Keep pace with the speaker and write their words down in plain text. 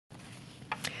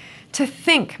To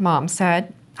think, Mom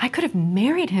said, I could have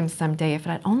married him someday if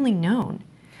I'd only known.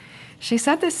 She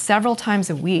said this several times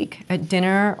a week, at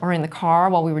dinner or in the car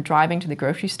while we were driving to the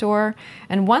grocery store,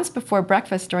 and once before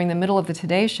breakfast during the middle of the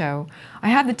Today Show. I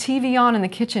had the TV on in the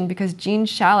kitchen because Jean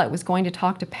Shalit was going to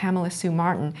talk to Pamela Sue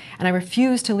Martin, and I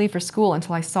refused to leave for school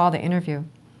until I saw the interview.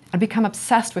 I'd become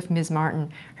obsessed with Ms.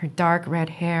 Martin, her dark red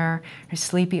hair, her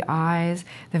sleepy eyes,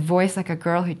 the voice like a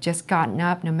girl who'd just gotten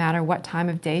up no matter what time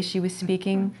of day she was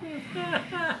speaking.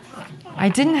 I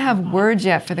didn't have words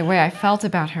yet for the way I felt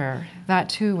about her. That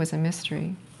too was a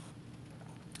mystery.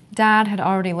 Dad had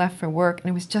already left for work and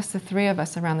it was just the three of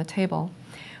us around the table.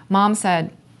 Mom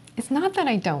said, "It's not that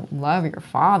I don't love your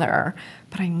father,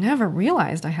 but I never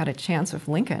realized I had a chance with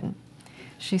Lincoln."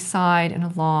 She sighed in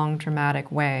a long,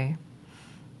 dramatic way.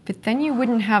 "But then you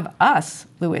wouldn't have us,"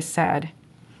 Louis said.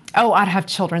 "Oh, I'd have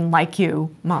children like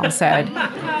you," Mom said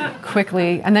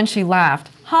quickly, and then she laughed.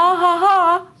 Ha ha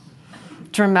ha!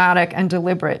 Dramatic and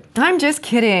deliberate. "I'm just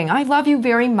kidding. I love you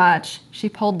very much." She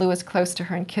pulled Louis close to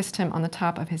her and kissed him on the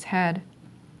top of his head.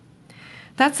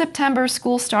 That September,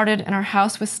 school started and our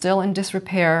house was still in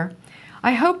disrepair.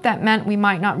 I hoped that meant we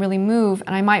might not really move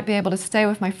and I might be able to stay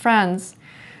with my friends.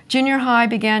 Junior high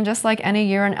began just like any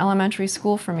year in elementary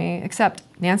school for me, except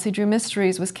Nancy Drew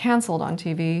Mysteries was canceled on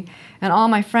TV and all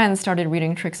my friends started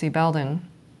reading Trixie Belden.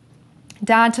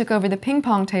 Dad took over the ping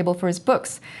pong table for his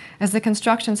books as the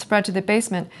construction spread to the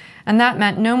basement, and that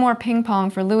meant no more ping pong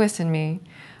for Louis and me.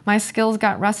 My skills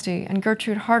got rusty, and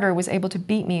Gertrude Harder was able to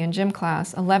beat me in gym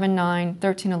class, 11-9,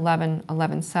 13-11,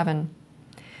 11-7.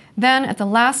 Then, at the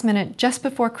last minute, just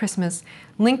before Christmas,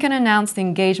 Lincoln announced the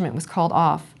engagement was called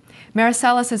off.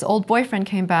 Maricelis' old boyfriend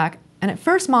came back, and at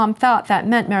first Mom thought that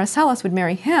meant Maricelis would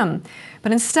marry him,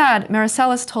 but instead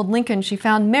Maricelis told Lincoln she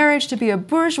found marriage to be a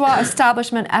bourgeois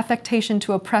establishment affectation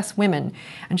to oppress women,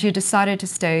 and she had decided to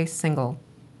stay single.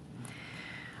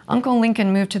 Uncle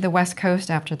Lincoln moved to the West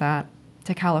Coast after that,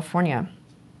 to California.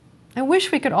 "I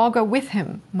wish we could all go with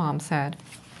him," Mom said.